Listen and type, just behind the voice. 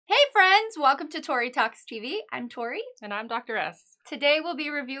friends, welcome to Tori Talks TV. I'm Tori. And I'm Dr. S. Today we'll be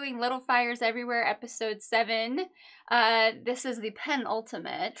reviewing Little Fires Everywhere, episode 7. This is the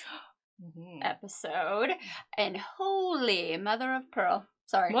penultimate episode. And holy mother of pearl.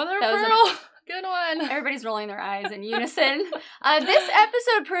 Sorry. Mother of pearl. Good one. Everybody's rolling their eyes in unison. This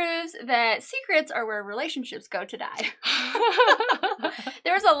episode proves that secrets are where relationships go to die.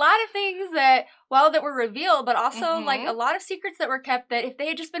 There was a lot of things that were revealed, but also like a lot of secrets that were kept that if they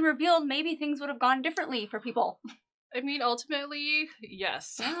had just been revealed, maybe things would have gone differently for people. I mean, ultimately,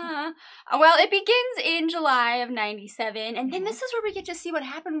 yes. Well, it begins in July of 97, and then this is where we get to see what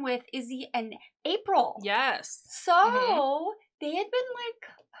happened with Izzy and April. Yes. So, they had been,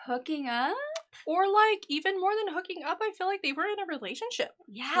 like, hooking up? Or, like, even more than hooking up, I feel like they were in a relationship.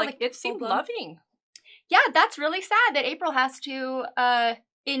 Yeah. Like it seemed loving. Yeah, that's really sad that April has to,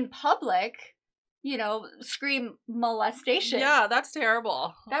 in public, you know, scream molestation. Yeah, that's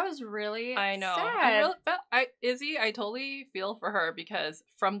terrible. That was really I know. sad. Izzy, I totally feel for her because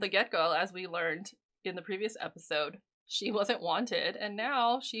from the get-go, as we learned in the previous episode, she wasn't wanted, and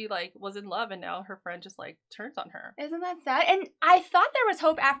now she, like, was in love, and now her friend just, like, turns on her. Isn't that sad? And I thought there was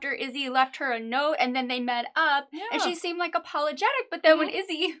hope after Izzy left her a note, and then they met up, and she seemed, like, apologetic, but then when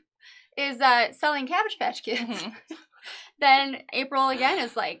Izzy is selling Cabbage Patch Kids, then April again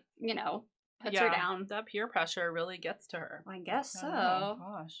is, like, you know, puts her down. That peer pressure really gets to her. I guess so. Oh,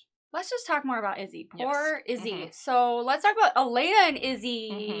 gosh. Let's just talk more about Izzy. Poor Izzy. So let's talk about Elena and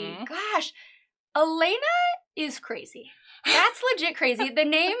Izzy. Gosh, Elena is crazy. That's legit crazy. The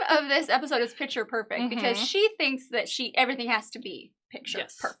name of this episode is Picture Perfect because she thinks that everything has to be picture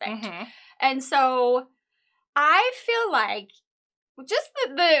perfect. And so I feel like just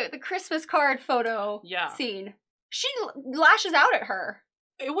the Christmas card photo scene, she lashes out at her.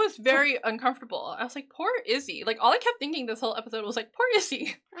 It was very uncomfortable. I was like, poor Izzy. Like, all I kept thinking this whole episode was like, poor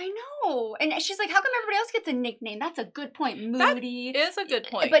Izzy. I know. And she's like, how come everybody else gets a nickname? That's a good point. Moody. That is a good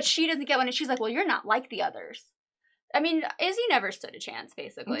point. But she doesn't get one. And she's like, well, you're not like the others. I mean, Izzy never stood a chance,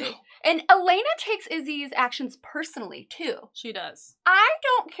 basically. No. And Elena takes Izzy's actions personally, too. She does. I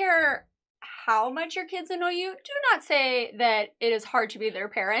don't care how much your kids annoy you. Do not say that it is hard to be their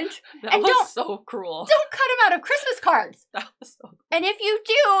parent. That was so cruel. Don't cut them out of Christmas cards. That was so cruel. And if you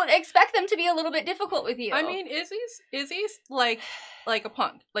do, expect them to be a little bit difficult with you. I mean, Izzy's like a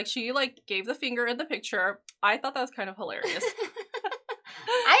punk. Like, she, like, gave the finger in the picture. I thought that was kind of hilarious.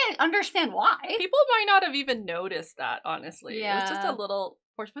 I understand why. People might not have even noticed that, honestly. Yeah. It was just a little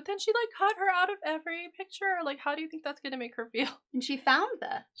forced. But then she, like, cut her out of every picture. Like, how do you think that's going to make her feel? And she found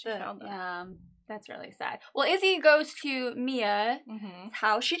them. Yeah, that's really sad. Well, Izzy goes to Mia's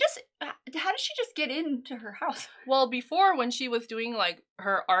house. How did she just get into her house? Well, before, when she was doing, like,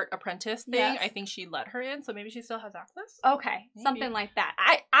 her art apprentice thing, I think she let her in, so maybe she still has access? Okay, something like that.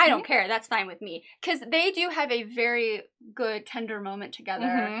 I don't care. That's fine with me. Because they do have a very good, tender moment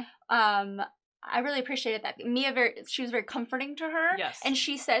together. I really appreciated that. She was very comforting to her. Yes. And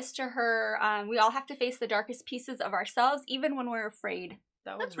she says to her, we all have to face the darkest pieces of ourselves, even when we're afraid.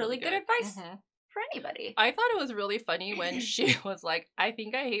 That's really good advice. For anybody. I thought it was really funny when she was like, I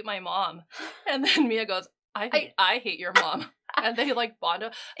think I hate my mom. And then Mia goes, I think I hate your mom. And they, like, bond.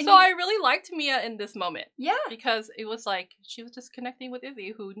 So I really liked Mia in this moment. Yeah. Because it was like, she was just connecting with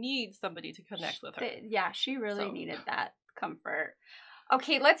Izzy, who needs somebody to connect with her. Yeah, she really needed that comfort.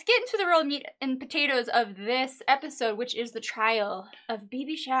 Okay, let's get into the real meat and potatoes of this episode, which is the trial of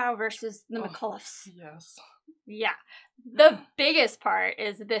Baby Chow versus the McCulloughs. Yes. Yeah. The biggest part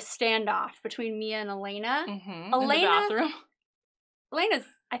is this standoff between Mia and Elena. Elena, in the bathroom.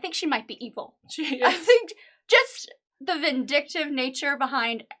 I think she might be evil. She is. I think just the vindictive nature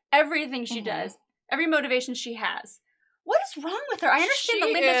behind everything she does, every motivation she has. What is wrong with her? I understand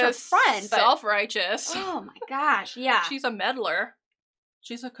that Linda's her friend, but self-righteous. Oh my gosh, yeah. She's a meddler.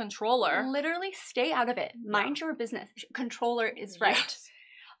 She's a controller. Literally stay out of it. Mind your business. Controller is right. Yes.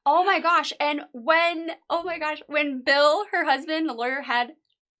 Oh my gosh. And when Bill, her husband, the lawyer, had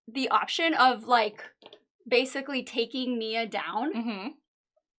the option of, like, basically taking Mia down,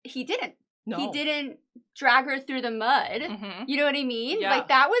 he didn't. No. He didn't drag her through the mud. You know what I mean? Yeah. Like,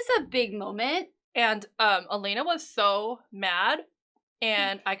 that was a big moment. And Elena was so mad,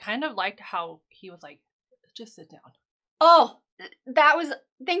 and I kind of liked how he was like, just sit down. Oh, that was,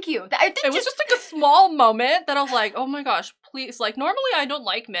 thank you. It was just like a small moment that I was like, oh my gosh, please. Like, normally I don't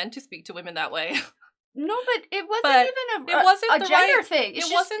like men to speak to women that way. No, but it wasn't even a gender thing.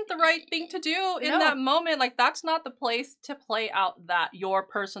 It wasn't the right thing to do in that moment. Like, that's not the place to play out your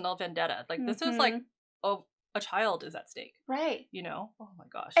personal vendetta. Like, this is like a child is at stake. Right. You know? Oh my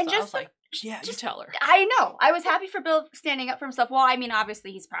gosh. And so I was like, yeah, you tell her. I know. I was happy for Bill standing up for himself. Well, I mean,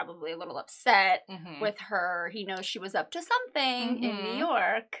 obviously he's probably a little upset with her. He knows she was up to something in New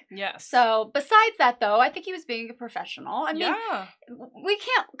York. Yes. So besides that, though, I think he was being a professional. I mean, yeah. we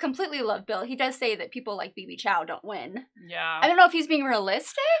can't completely love Bill. He does say that people like BB Chow don't win. Yeah. I don't know if he's being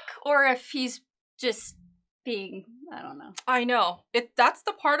realistic or if he's just being, I don't know. I know. That's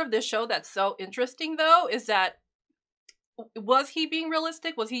the part of this show that's so interesting, though, is that was he being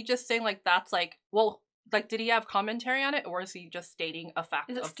realistic? Was he just saying, like, that's, like, well, like, did he have commentary on it, or is he just stating a fact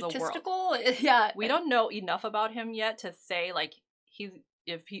of the world? Is it statistical? Yeah. We don't know enough about him yet to say, like,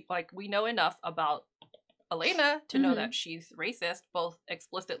 we know enough about Elena to know that she's racist, both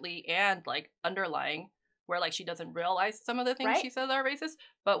explicitly and, like, underlying, where, like, she doesn't realize some of the things she says are racist.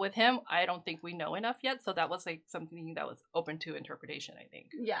 But with him, I don't think we know enough yet. So that was, like, something that was open to interpretation, I think.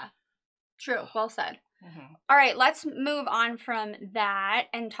 Yeah. True. Well said. All right, let's move on from that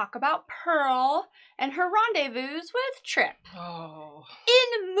and talk about Pearl and her rendezvous with Trip. Oh.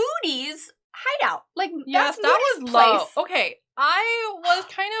 In Moody's hideout. Like, yes, that was place. Low. Okay, I was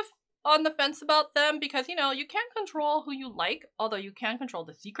kind of on the fence about them because, you know, you can't control who you like, although you can control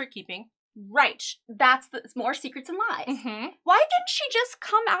the secret keeping. Right. That's more secrets and lies. Why didn't she just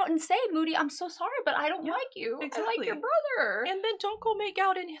come out and say, Moody, I'm so sorry, but I don't like you. Exactly. I like your brother. And then don't go make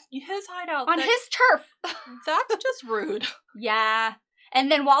out in his hideout. On his turf. That's just rude. Yeah.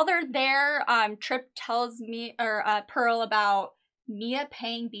 And then while they're there, Trip tells Pearl about Mia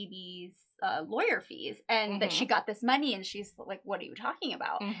paying BB's lawyer fees and that she got this money, and she's like, what are you talking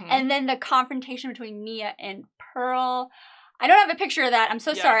about? And then the confrontation between Mia and Pearl. I don't have a picture of that. I'm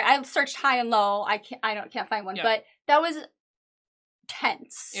so sorry. I searched high and low. I can't find one. But that was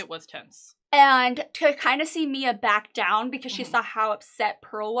tense. It was tense. And to kind of see Mia back down because she saw how upset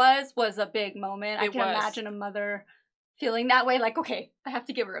Pearl was a big moment. I can imagine a mother feeling that way. Like, okay, I have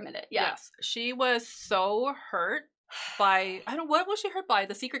to give her a minute. Yeah. Yes. She was so hurt by, what was she hurt by?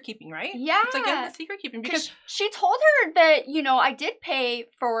 The secret keeping, right? Yeah. It's again the secret keeping. Because she told her that, you know, I did pay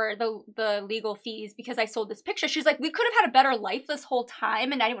for the legal fees because I sold this picture. She's like, we could have had a better life this whole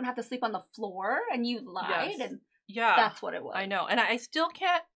time and I didn't have to sleep on the floor and you lied. Yes. And that's what it was. I know. And I still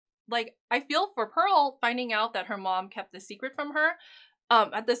can't, like, I feel for Pearl finding out that her mom kept the secret from her.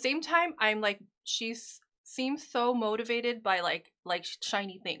 At the same time, I'm like, she seems so motivated by like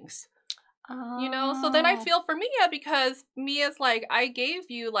shiny things. You know, so then I feel for Mia because Mia's like, I gave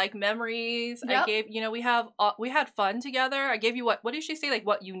you like memories. I gave, you know, we had fun together. I gave you what did she say? Like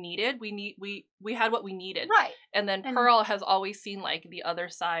what you needed. We had what we needed. Right. And then Pearl has always seen like the other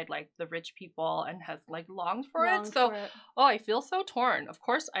side, like the rich people, and has like longed for it. So, I feel so torn. Of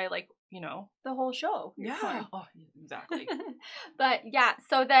course, I like, you know, the whole show. Yeah. Oh, exactly. But yeah,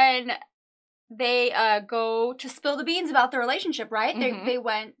 so then they go to spill the beans about the relationship, right? They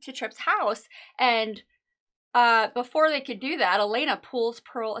went to Trip's house, and before they could do that, Elena pulls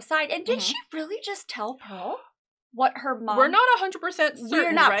Pearl aside. And did she really just tell Pearl what her mom... We're not 100% certain,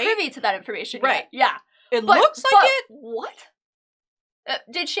 we're not privy to that information yet. Yeah. It looks like it. What?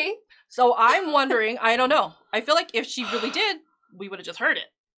 Did she? So I'm wondering, I don't know. I feel like if she really did, we would have just heard it.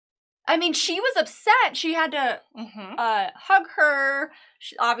 I mean, she was upset. She had to hug her.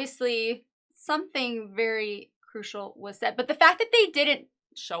 Obviously... Something very crucial was said, but the fact that they didn't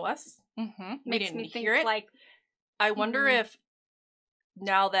show us makes me think it. Like, I wonder if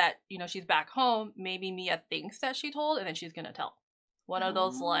now that, you know, she's back home, maybe Mia thinks that she told, and then she's gonna tell. One of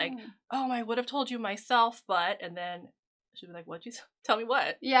those like, I would have told you myself, but, and then she'd be like, what'd you tell me?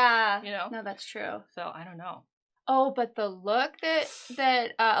 What? Yeah, you know. No, that's true. So I don't know. Oh, but the look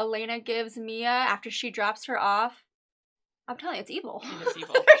that Elena gives Mia after she drops her off. I'm telling you, it's evil. It's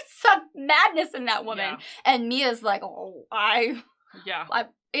evil. There's some madness in that woman. Yeah. And Mia's like,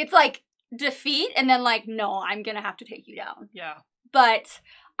 it's like defeat and then like, no, I'm going to have to take you down. Yeah. But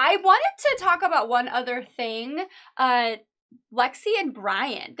I wanted to talk about one other thing. Lexi and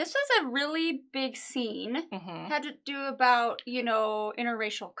Brian. This was a really big scene. Had to do about, you know,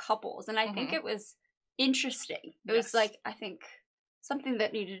 interracial couples. And I think it was interesting. It was like, I think, something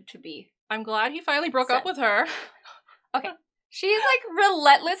that needed to be I'm glad he finally broke up with her. Okay. She's like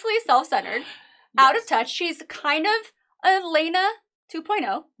relentlessly self-centered, out of touch. She's kind of Elena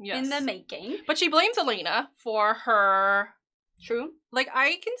 2.0 in the making. But she blames Elena for her... True. Like,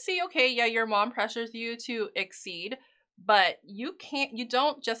 I can see, okay, yeah, your mom pressures you to exceed, but you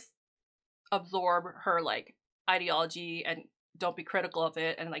don't just absorb her, like, ideology and don't be critical of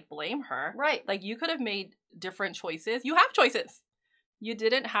it and, like, blame her. Right. Like, you could have made different choices. You have choices. You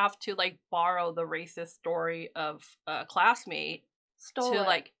didn't have to, like, borrow the racist story of a classmate to,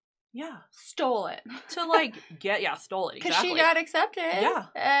 like, stole it. To like stole it. Because she got accepted. Yeah.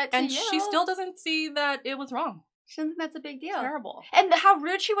 And she still doesn't see that it was wrong. She doesn't think that's a big deal. Terrible. And how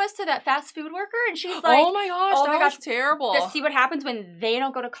rude she was to that fast food worker. And she's like, oh my gosh, was terrible. To see what happens when they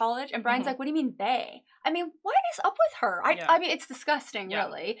don't go to college. And Brian's like, what do you mean they? I mean, what is up with her? I mean, it's disgusting,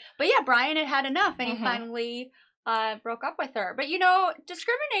 really. But yeah, Brian had enough. And he finally broke up with her. But, you know,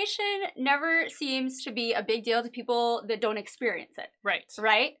 discrimination never seems to be a big deal to people that don't experience it.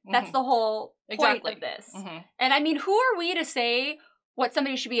 Right? That's the whole point of this. And I mean, who are we to say what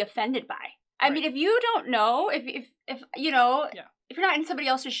somebody should be offended by? I mean, if you don't know, if you know, if you're not in somebody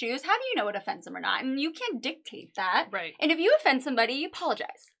else's shoes, how do you know what offends them or not? And you can't dictate that. Right. And if you offend somebody, you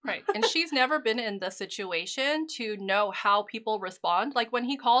apologize. Right. And she's never been in the situation to know how people respond. Like when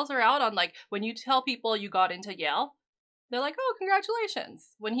he calls her out on like, when you tell people you got into Yale, they're like, oh, congratulations.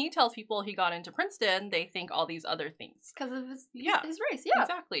 When he tells people he got into Princeton, they think all these other things. Because of his race. Yeah.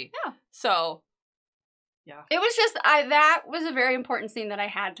 Exactly. Yeah. So... yeah. It was just, that was a very important scene that I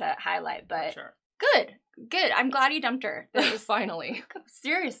had to highlight, but good. I'm glad he dumped her. Finally.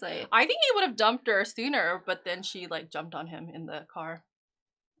 Seriously. I think he would have dumped her sooner, but then she, like, jumped on him in the car.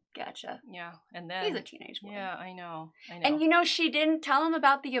 Gotcha. Yeah, and then... he's a teenage boy. Yeah, I know. And, you know, she didn't tell him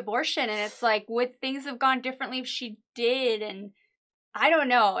about the abortion, and it's like, would things have gone differently if she did? And I don't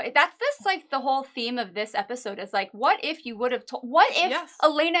know. That's like, the whole theme of this episode is, like, what if you would have told... what if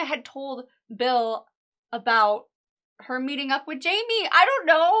Elena had told Bill... about her meeting up with Jamie? I don't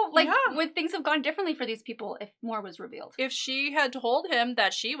know. Like, would things have gone differently for these people if more was revealed? If she had told him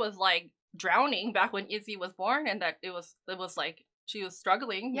that she was, like, drowning back when Izzy was born and that it was like, she was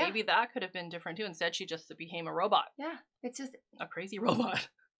struggling, maybe that could have been different, too. Instead, she just became a robot. Yeah. It's just... a crazy robot.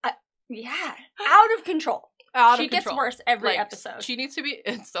 Out of control. She gets worse every episode. She needs to be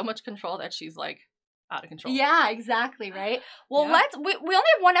in so much control that she's, like... out of control. Yeah, exactly, right? Well, we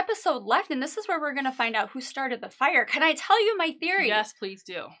only have one episode left, and this is where we're going to find out who started the fire. Can I tell you my theory? Yes, please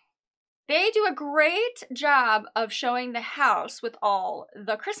do. They do a great job of showing the house with all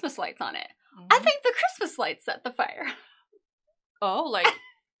the Christmas lights on it. I think the Christmas lights set the fire. Oh,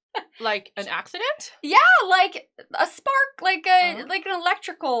 like an accident? Yeah, like a spark, like an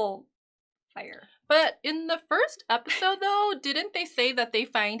electrical fire. But in the first episode, though, didn't they say that they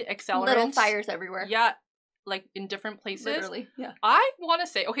find accelerants? Little fires everywhere. Yeah, like in different places. Literally, yeah. I want to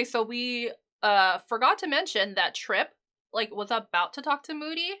say, okay, so we forgot to mention that Trip, like, was about to talk to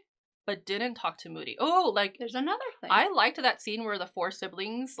Moody, but didn't talk to Moody. Oh, like... there's another thing. I liked that scene where the four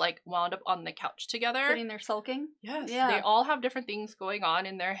siblings, like, wound up on the couch together. Sitting there sulking? Yes. Yeah. They all have different things going on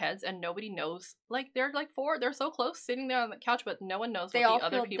in their heads, and nobody knows. Like, they're, like, four. They're so close sitting there on the couch, but no one knows what the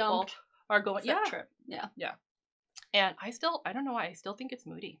other people... dumped. Are going Trip. Yeah. And I don't know why, I still think it's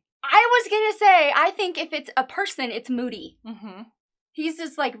Moody. I was gonna say, I think if it's a person, it's Moody. He's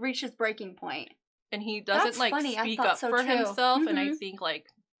just like reached his breaking point. And he doesn't speak up for himself, and I think like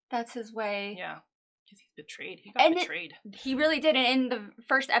that's his way. Yeah. Because he's betrayed. He got betrayed. He really did. And in the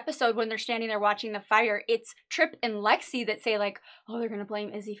first episode, when they're standing there watching the fire, it's Trip and Lexi that say like, oh, they're gonna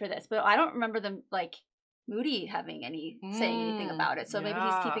blame Izzy for this. But I don't remember them like Moody having saying anything about it, so maybe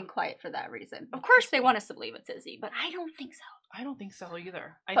he's keeping quiet for that reason. Of course they want us to believe it's Izzy, but I don't think so. I don't think so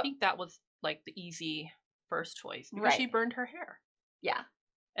either. I think that was like the easy first choice because she burned her hair. Yeah.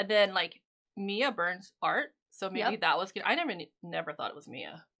 And then like Mia burns Art, so maybe that was good. I never thought it was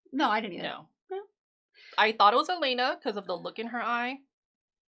Mia. No, I didn't either. No. I thought it was Elena because of the look in her eye.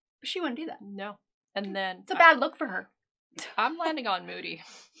 But she wouldn't do that. No. And then it's a bad look for her. I'm landing on Moody.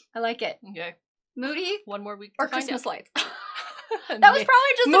 I like it. Okay. Moody? One more week or Christmas lights. That was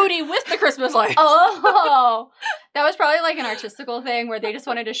probably just Moody with the Christmas lights. Oh, that was probably like an artistical thing where they just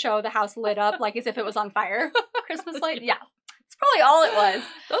wanted to show the house lit up like as if it was on fire. Christmas light. Yeah. It's probably all it was.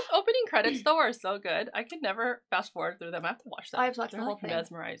 Those opening credits though are so good. I could never fast forward through them. I have to watch them. I have to watch the whole thing.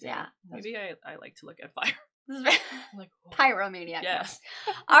 Mesmerizing. Yeah. Maybe I like to look at fire. Like, pyromaniac. Yes.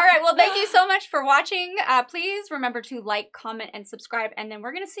 All right. Well, thank you so much for watching. Please remember to like, comment, and subscribe. And then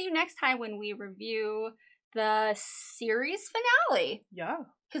we're going to see you next time when we review the series finale. Yeah.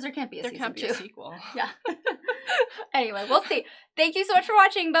 Because there can't be a season 2. There can't be a sequel. Yeah. Anyway, we'll see. Thank you so much for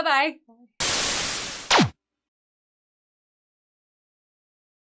watching. Bye-bye.